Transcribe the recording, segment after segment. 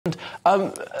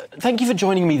Thank you for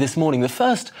joining me this morning. The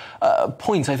first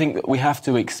point I think that we have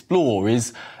to explore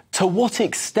is to what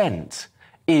extent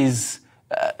is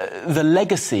the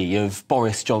legacy of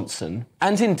Boris Johnson,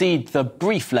 and indeed the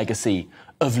brief legacy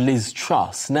of Liz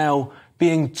Truss, now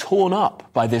being torn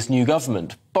up by this new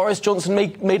government. Boris Johnson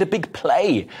made a big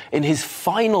play in his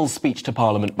final speech to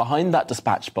Parliament behind that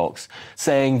dispatch box,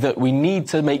 saying that we need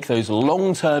to make those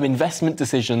long-term investment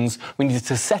decisions, we needed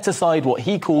to set aside what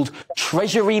he called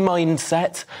treasury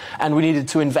mindset, and we needed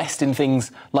to invest in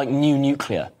things like new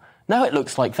nuclear. Now it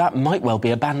looks like that might well be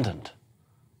abandoned.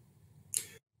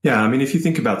 Yeah, I mean, if you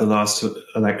think about the last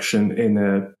election in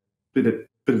a bit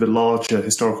of a larger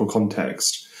historical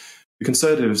context, the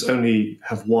Conservatives only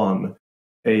have won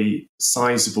a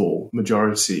sizable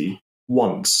majority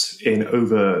once in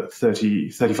over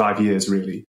 35 years,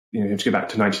 really. You have to go back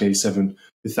to 1987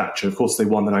 with Thatcher. Of course, they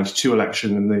won the 92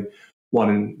 election and they won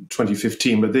in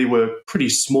 2015, but they were pretty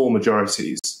small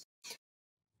majorities.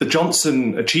 The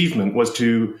Johnson achievement was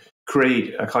to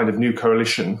create a kind of new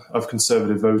coalition of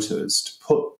Conservative voters to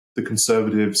put the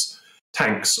Conservatives'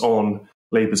 tanks on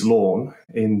Labour's lawn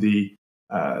in the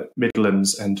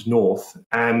Midlands and North,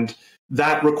 and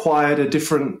that required a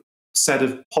different set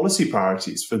of policy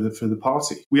priorities for the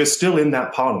party. We are still in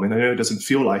that parliament. I know it doesn't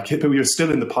feel like it, but we are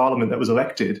still in the parliament that was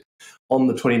elected on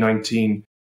the 2019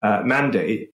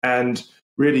 mandate. And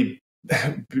really,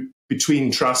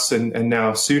 between Truss and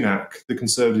now Sunak, the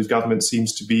Conservative government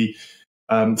seems to be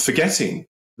forgetting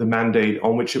the mandate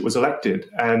on which it was elected.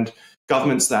 And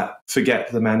governments that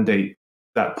forget the mandate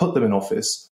that put them in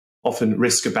office often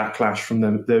risk a backlash from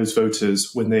those voters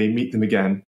when they meet them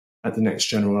again at the next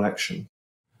general election.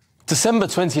 December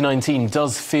 2019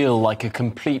 does feel like a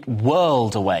complete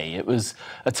world away. It was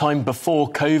a time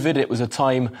before COVID. It was a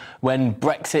time when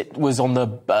Brexit was on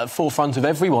the forefront of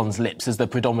everyone's lips as the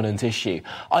predominant issue.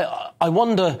 I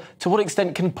wonder, to what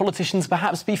extent can politicians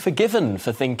perhaps be forgiven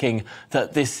for thinking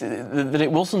that that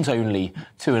it wasn't only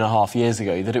 2.5 years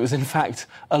ago, that it was in fact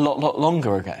a lot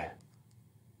longer ago?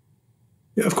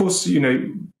 Yeah, of course,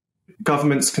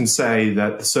 governments can say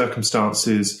that the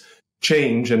circumstances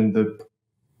change and the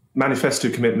manifesto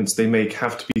commitments they make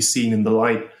have to be seen in the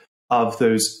light of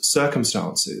those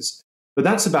circumstances. But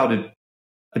that's about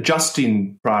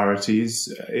adjusting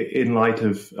priorities in light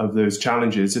of those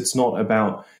challenges. It's not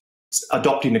about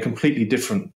adopting a completely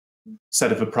different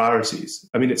set of priorities.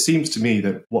 I mean, it seems to me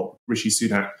that what Rishi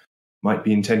Sunak might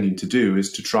be intending to do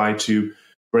is to try to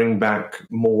bring back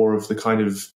more of the kind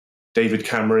of David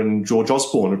Cameron, George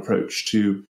Osborne approach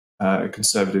to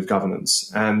Conservative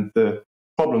governance. And the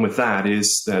problem with that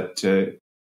is that, it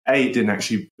didn't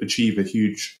actually achieve a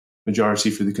huge majority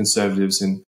for the Conservatives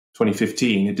in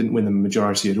 2015. It didn't win the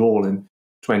majority at all in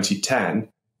 2010.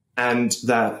 And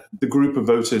that the group of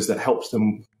voters that helped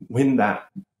them win that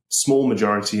small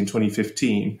majority in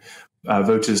 2015,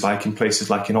 voters like in places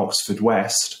like in Oxford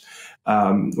West,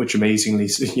 which amazingly,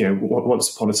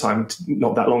 once upon a time,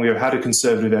 not that long ago, had a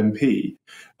Conservative MP,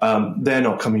 they're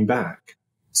not coming back.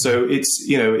 So it's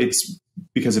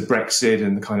because of Brexit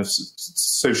and the kind of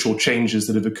social changes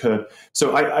that have occurred.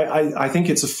 So I think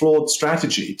it's a flawed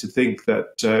strategy to think that,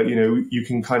 you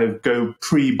can kind of go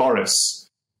pre-Boris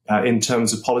in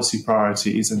terms of policy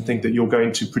priorities and think that you're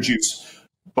going to produce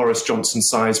Boris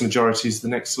Johnson-sized majorities the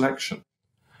next election.